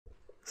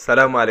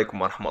Assalamu alaikum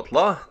wa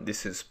rahmatullah.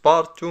 This is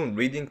part 2 in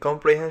Reading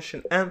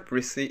Comprehension and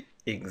Précis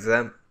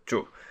Exam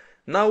 2.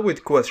 Now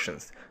with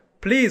questions.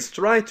 Please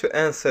try to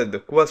answer the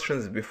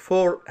questions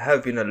before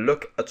having a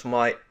look at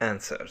my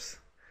answers.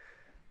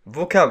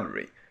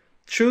 Vocabulary.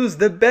 Choose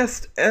the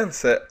best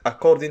answer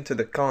according to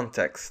the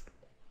context.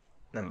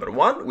 Number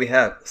 1, we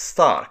have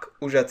stark.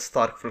 وجد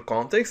stark في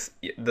context.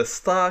 The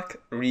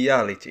stark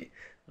reality.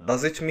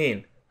 Does it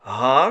mean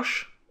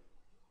harsh,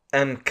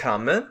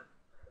 uncommon,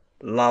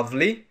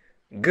 lovely,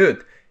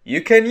 good?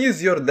 You can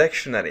use your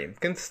dictionary.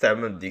 يمكن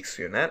تستعمل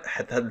dictionary.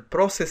 حتى هذا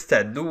process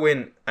تاع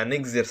doing an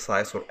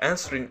exercise or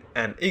answering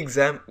an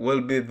exam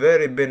will be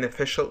very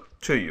beneficial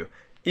to you,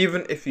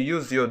 even if you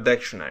use your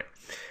dictionary.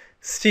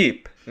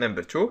 Steep.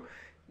 Number 2.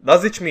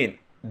 Does it mean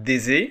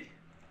dizzy,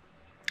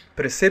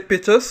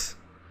 precipitous,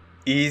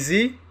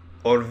 easy,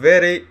 or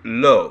very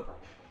low?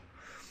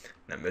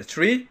 Number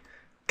 3.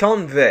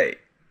 Convey.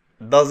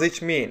 Does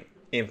it mean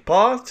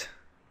impart,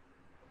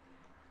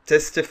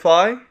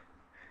 testify,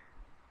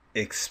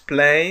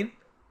 explain,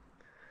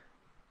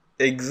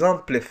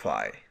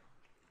 exemplify?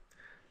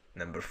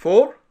 Number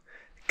 4.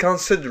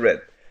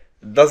 Considerate.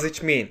 Does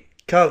it mean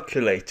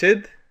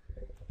calculated,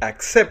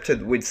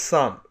 accepted with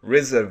some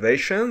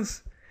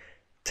reservations,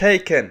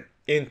 taken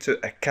into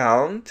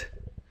account,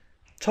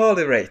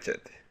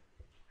 tolerated?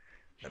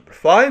 Number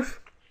 5.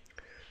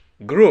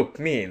 Group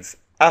means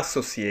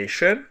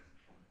association,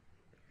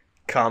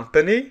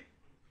 company,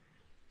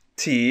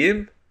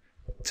 team,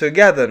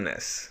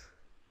 togetherness.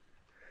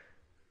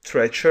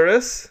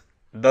 Treacherous.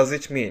 Does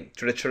it mean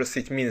treacherous?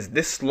 It means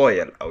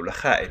disloyal أو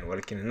خائن,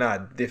 ولكن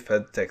هنا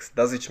different text.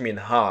 Does it mean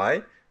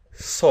high,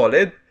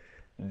 solid,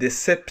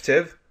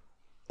 deceptive,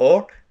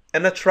 or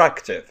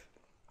unattractive?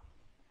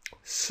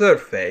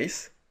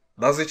 Surface.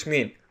 Does it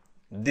mean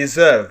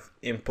deserve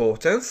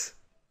importance,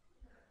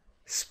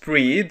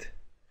 spread,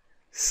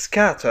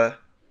 scatter,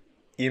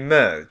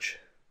 emerge?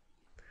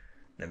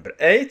 Number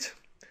 8.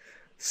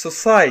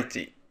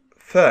 Society.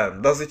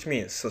 Firm. Does it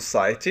mean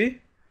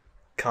society,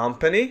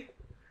 company,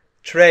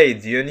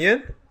 trade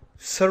union,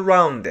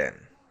 surrounding?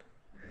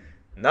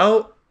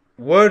 Now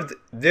word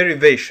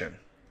derivation.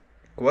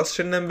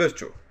 Question number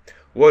 2.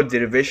 Word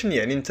derivation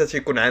يعني انت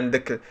تكون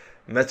عندك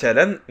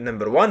مثلا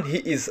number 1 he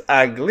is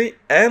ugly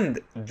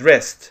and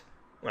dressed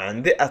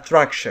وعندي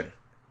attraction.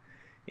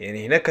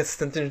 يعني هنا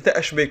كتستنتج انت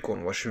اش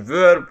بيكون, واش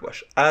verb,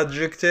 واش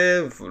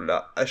adjective,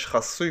 ولا اش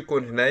خاصو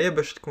يكون هنايا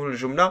باش تكون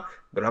الجملة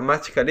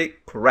grammatically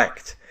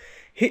correct.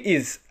 He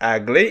is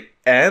ugly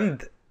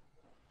and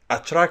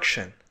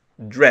attraction,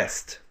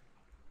 dressed.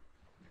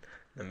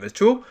 Number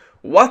 2.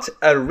 What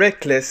a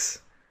reckless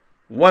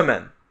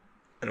woman.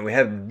 And we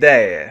have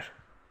there.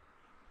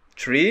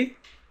 3.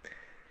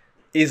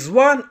 Is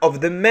one of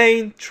the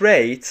main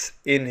traits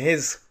in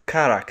his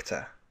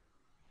character.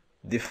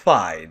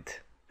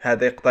 Defied.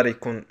 هذا يقدر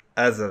يكون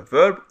as a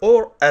verb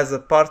or as a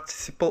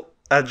participle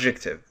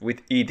adjective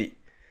with ed.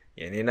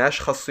 يعني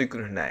ناش خاصو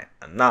يكون هنا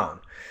a noun.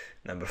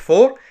 Number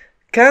 4.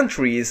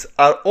 Countries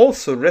are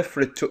also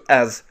referred to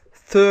as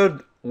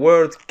third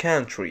world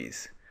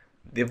countries.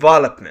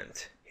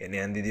 Development. يعني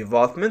عندي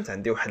development,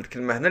 عندي واحد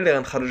الكلمة هنا اللي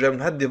غنخرجها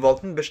من هاد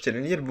development باش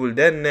تعني لي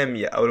البلدان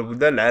النامية أو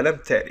البلدان العالم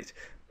الثالث.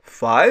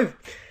 5.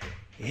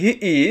 He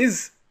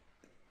is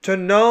to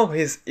know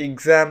his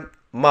exam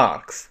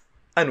marks.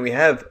 And we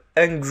have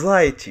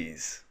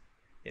anxieties.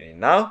 يعني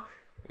now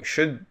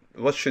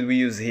what should we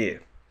use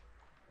here?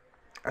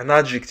 An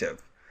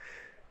adjective.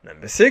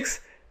 Number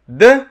 6.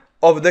 The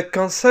of the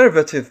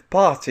Conservative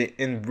Party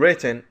in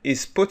Britain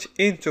is put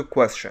into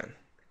question.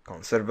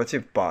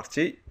 Conservative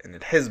Party and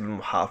الحزب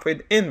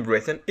المحافظ in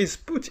Britain is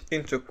put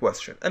into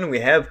question. And we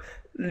have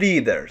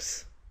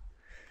leaders.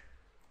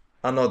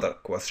 Another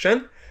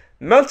question.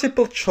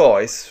 Multiple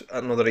choice.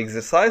 Another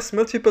exercise.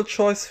 Multiple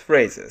choice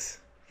phrases.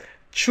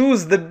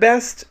 Choose the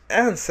best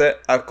answer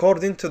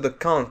according to the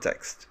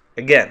context.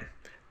 Again,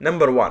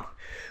 number 1.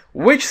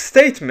 Which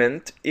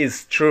statement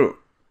is true?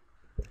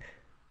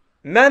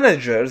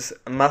 Managers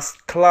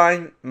must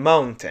climb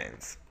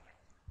mountains.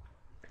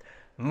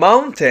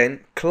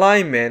 Mountain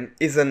climbing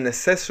is a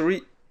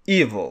necessary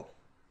evil.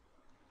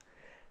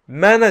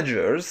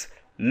 Managers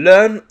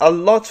learn a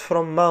lot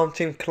from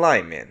mountain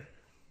climbing.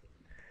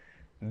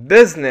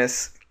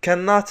 Business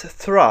cannot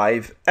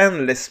thrive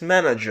unless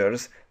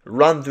managers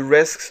run the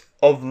risks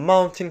of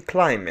mountain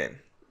climbing.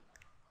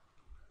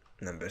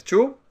 Number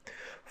 2.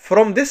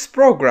 From this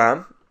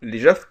program, اللي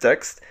جا في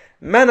text,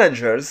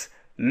 managers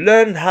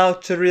learn how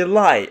to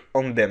rely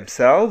on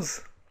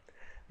themselves.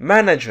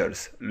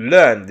 Managers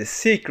learn the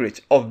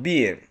secret of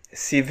being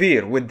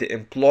severe with the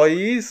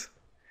employees.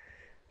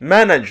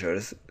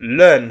 Managers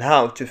learn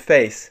how to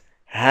face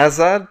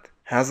hazard.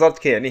 Hazard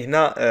يعني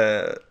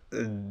هنا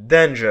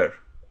danger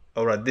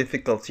or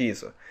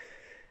difficulties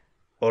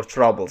or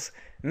troubles.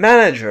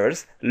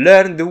 Managers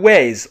learn the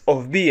ways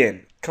of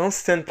being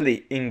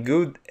constantly in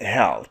good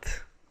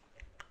health.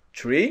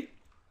 3.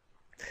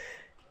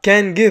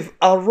 Can give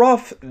a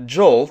rough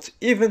jolt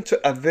even to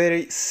a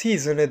very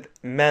seasoned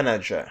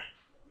manager.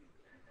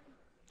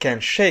 can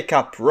shake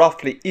up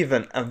roughly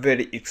even a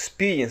very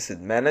experienced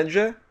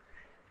manager,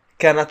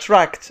 can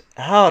attract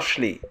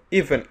harshly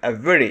even a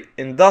very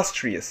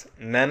industrious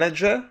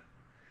manager,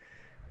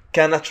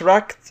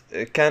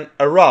 can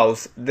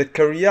arouse the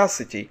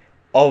curiosity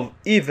of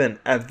even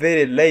a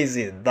very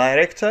lazy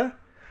director,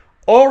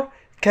 or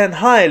can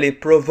highly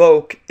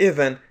provoke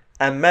even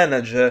a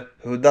manager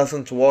who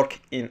doesn't work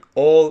in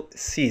all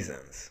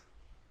seasons.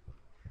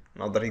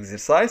 Another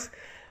exercise.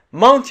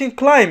 Mountain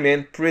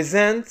climbing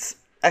presents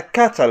a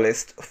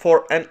catalyst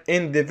for an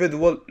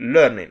individual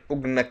learning.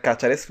 وقلنا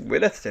catalyst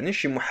ولا تعني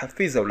شي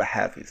محفزة ولا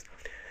حافز.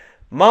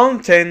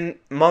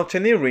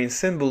 Mountaineering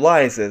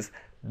symbolizes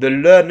the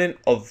learning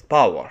of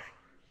power.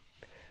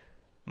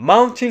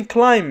 Mountain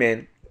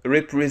climbing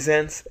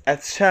represents a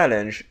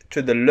challenge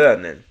to the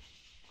learning.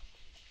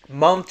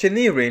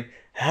 Mountaineering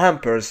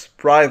hampers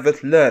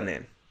private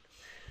learning.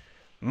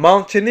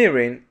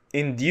 Mountaineering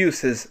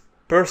induces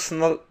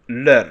personal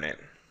learning.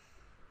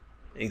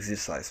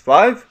 Exercise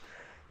 5.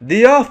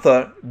 The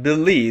author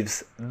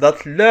believes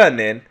that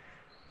learning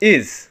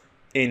is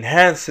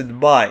enhanced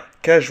by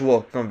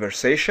casual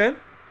conversation,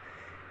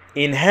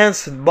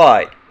 enhanced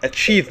by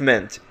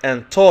achievement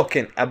and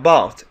talking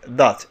about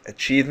that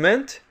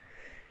achievement,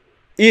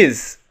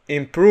 is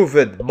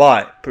improved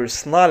by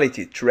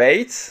personality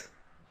traits,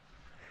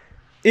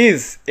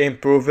 is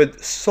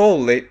improved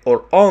solely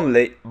or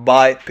only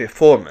by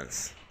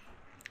performance.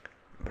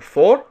 Number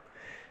 4.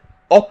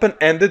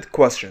 Open-ended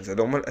questions.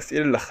 هذول هم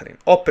الأسئلة الآخرين.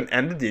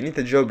 Open-ended يعني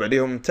تجاوب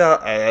عليهم أنت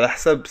على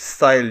حسب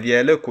الستايل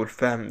ديالك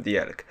والفهم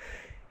ديالك.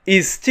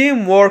 Is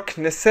teamwork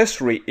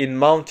necessary in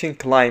mountain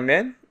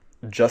climbing?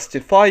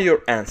 Justify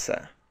your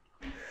answer.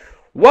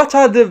 What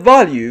are the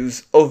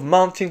values of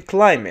mountain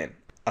climbing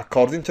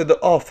according to the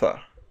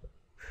author?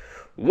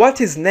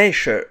 What is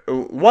nature?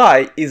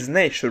 Why is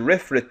nature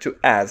referred to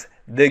as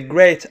the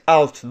great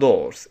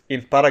outdoors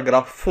in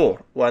paragraph 4?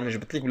 وأنا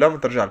جبت لك بلا ما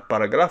ترجع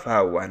الباراجراف ها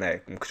هو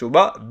هناك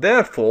مكتوبة.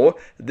 Therefore,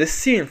 the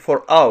scene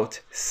for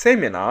out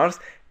seminars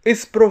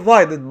is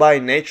provided by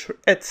nature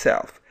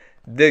itself,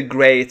 the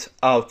great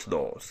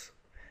outdoors.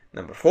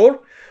 Number 4.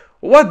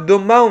 What do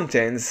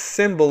mountains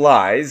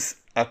symbolize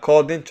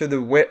according to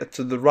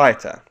the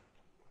writer?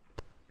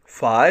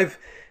 5.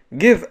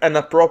 Give an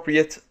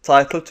appropriate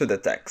title to the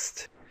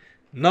text.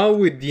 Now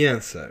with the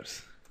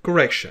answers.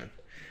 Correction.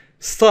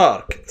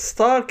 Stark.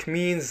 Stark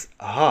means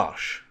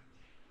harsh,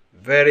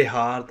 very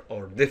hard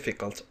or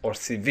difficult or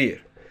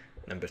severe.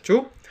 Number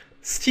 2.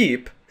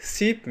 Steep.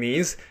 Steep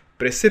means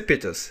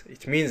precipitous.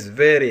 It means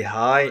very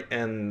high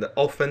and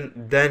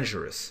often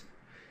dangerous.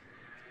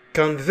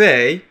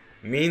 Convey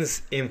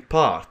means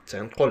impart.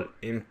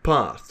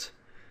 Impart.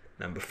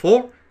 Number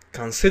 4.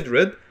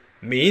 Considered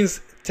means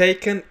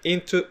taken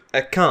into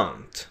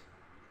account.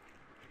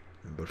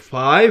 Number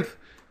 5.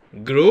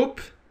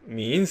 Group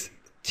means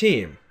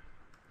team.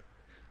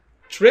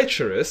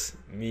 Treacherous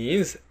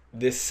means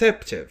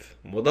deceptive,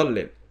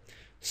 مضلل.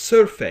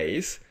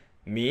 Surface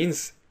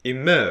means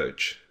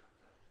emerge.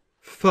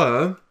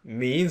 Firm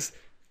means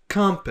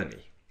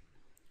company.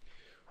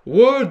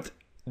 Word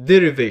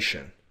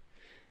derivation.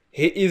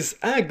 He is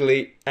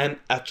ugly and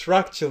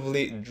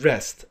attractively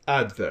dressed.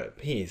 Adverb.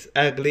 He is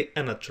ugly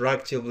and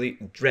attractively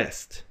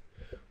dressed.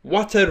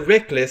 What a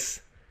reckless,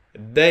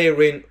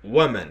 daring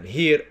woman.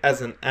 Here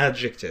as an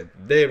adjective.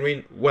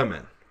 Daring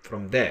woman.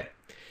 From there.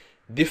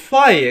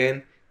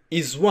 Defying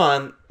is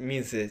one,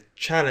 means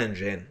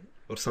challenging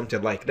or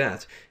something like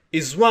that,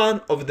 is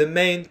one of the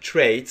main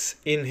traits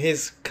in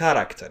his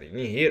character.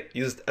 Here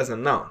used as a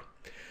noun.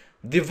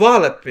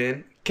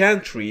 Developing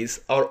countries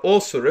are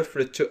also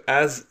referred to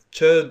as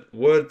third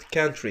world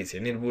countries.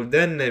 يعني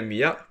البلدان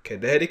النامية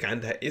كذلك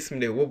عندها اسم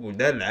اللي هو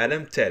بلدان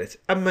العالم الثالث.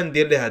 أما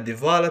ندير لها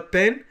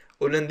developing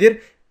ولا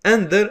ندير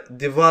under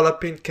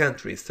developing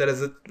countries.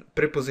 ثلاثة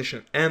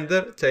preposition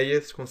under تاهي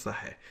تكون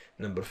صحيح.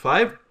 Number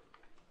 5.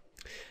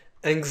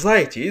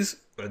 Anxieties.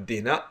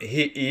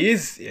 He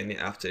is يعني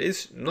after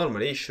is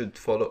normally should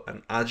follow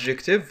an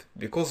adjective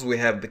because we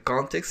have the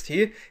context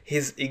here.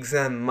 His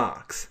exam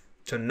marks.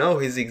 To know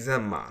his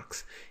exam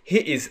marks. He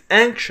is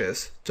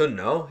anxious to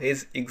know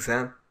his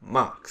exam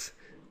marks.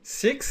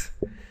 6.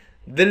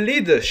 The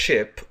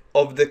leadership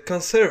of the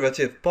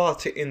Conservative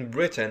Party in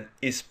Britain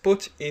is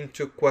put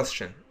into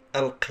question.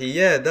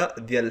 القيادة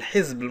ديال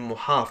الحزب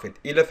المحافظ.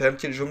 إذا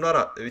فهمت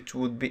الجملة it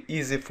would be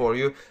easy for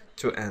you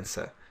to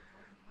answer.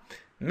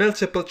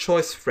 Multiple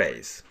choice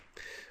phrase.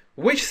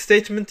 Which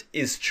statement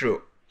is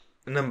true?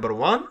 Number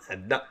 1.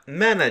 The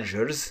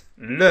managers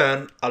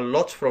learn a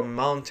lot from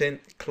mountain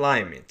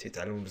climbing.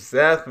 تتعلموا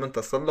بزاف من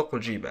تسلق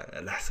الجبال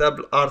على حساب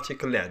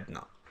الارتيكل اللي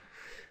عندنا.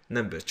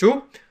 Number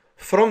 2.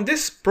 From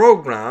this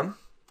program,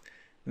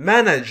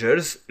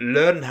 managers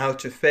learn how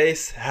to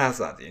face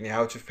hazard. يعني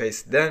how to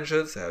face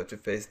dangers, how to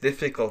face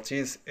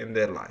difficulties in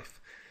their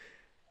life.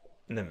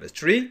 Number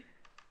 3.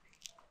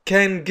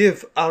 Can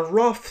give a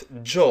rough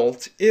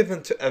jolt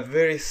even to a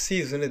very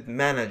seasoned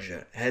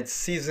manager. Had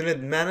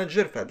seasoned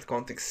manager في هذا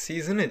الكونتكست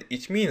seasoned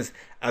it means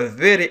a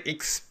very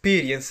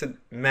experienced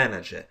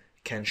manager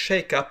can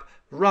shake up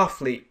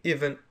roughly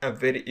even a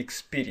very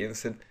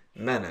experienced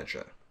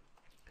manager.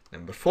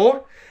 Number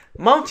 4,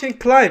 mountain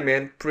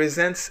climbing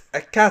presents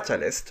a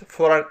catalyst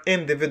for an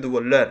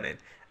individual learning.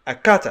 A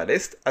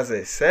catalyst, as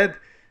I said,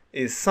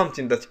 is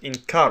something that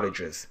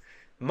encourages.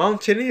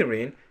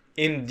 Mountaineering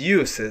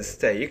induces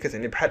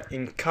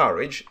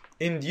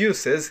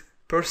induces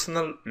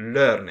personal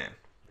learning.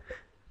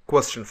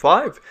 Question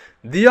 5.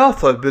 The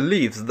author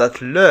believes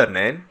that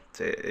learning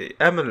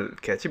أمل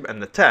الكاتب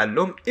أن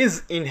التعلم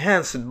is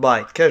enhanced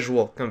by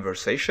casual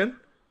conversation.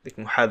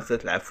 محادثة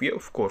العفوية,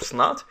 of course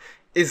not.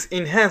 Is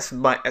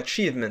enhanced by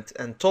achievement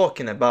and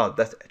talking about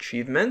that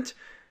achievement.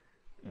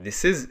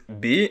 This is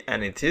B,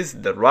 and it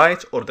is the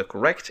right or the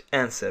correct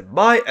answer.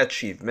 By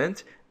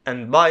achievement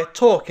and by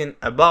talking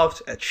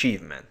about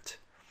achievement.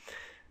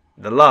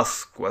 The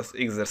last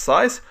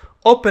exercise,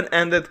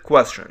 open-ended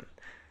question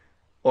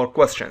or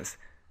questions.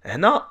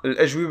 هنا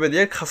الأجوبة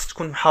ديالك خاص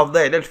تكون محافظة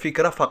على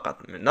الفكرة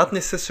فقط. Not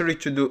necessary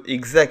to do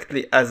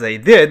exactly as I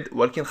did,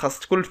 ولكن خاص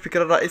تكون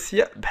الفكرة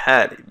الرئيسية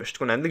بحالي باش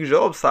تكون عندك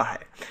جواب صحيح.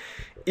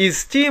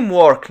 Is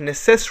teamwork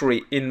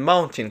necessary in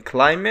mountain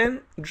climbing?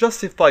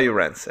 Justify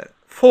your answer.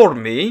 For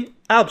me,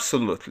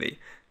 absolutely.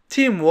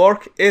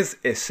 Teamwork is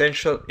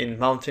essential in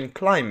mountain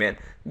climbing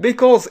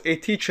because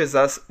it teaches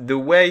us the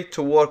way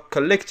to work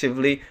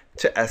collectively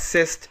to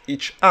assist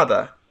each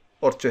other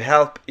or to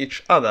help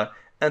each other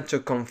and to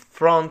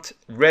confront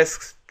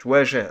risks,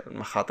 تواجه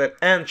المخاطر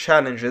and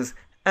challenges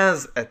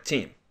as a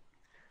team.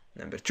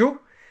 Number 2.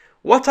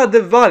 What are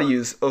the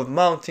values of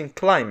mountain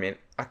climbing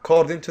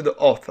according to the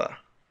author?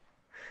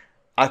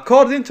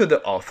 According to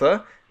the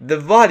author, the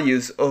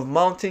values of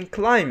mountain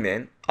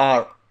climbing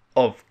are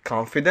of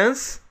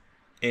confidence,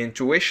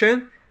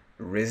 intuition,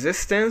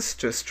 resistance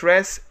to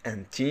stress,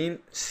 and team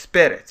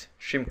spirit.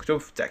 شي مكتوب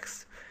في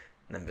text.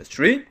 Number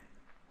 3.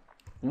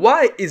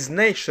 Why is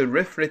nature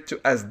referred to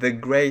as the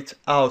great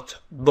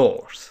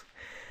outdoors?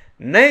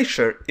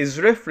 Nature is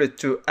referred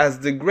to as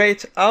the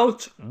great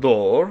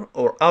outdoor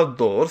or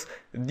outdoors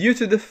due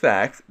to the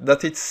fact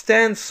that it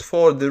stands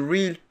for the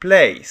real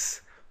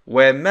place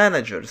where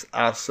managers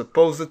are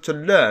supposed to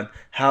learn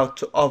how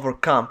to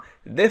overcome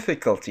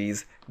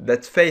difficulties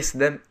that face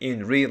them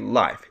in real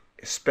life,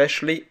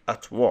 especially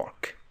at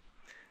work.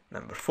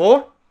 Number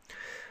 4.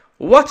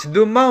 What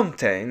do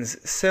mountains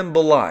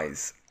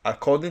symbolize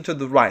according to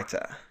the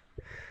writer?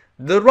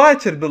 The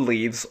writer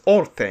believes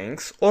or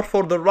thinks, or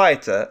for the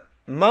writer,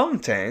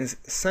 mountains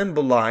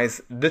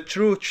symbolize the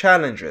true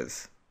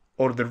challenges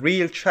or the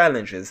real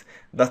challenges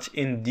that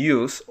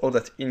induce or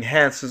that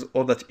enhances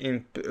or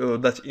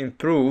that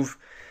improve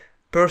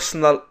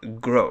personal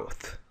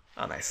growth.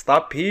 And I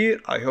stop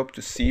here. I hope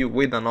to see you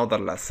with another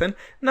lesson.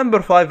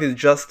 Number 5 is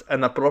just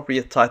an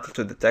appropriate title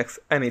to the text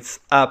and it's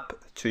up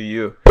to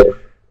you.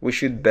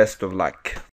 Wish you the best of luck.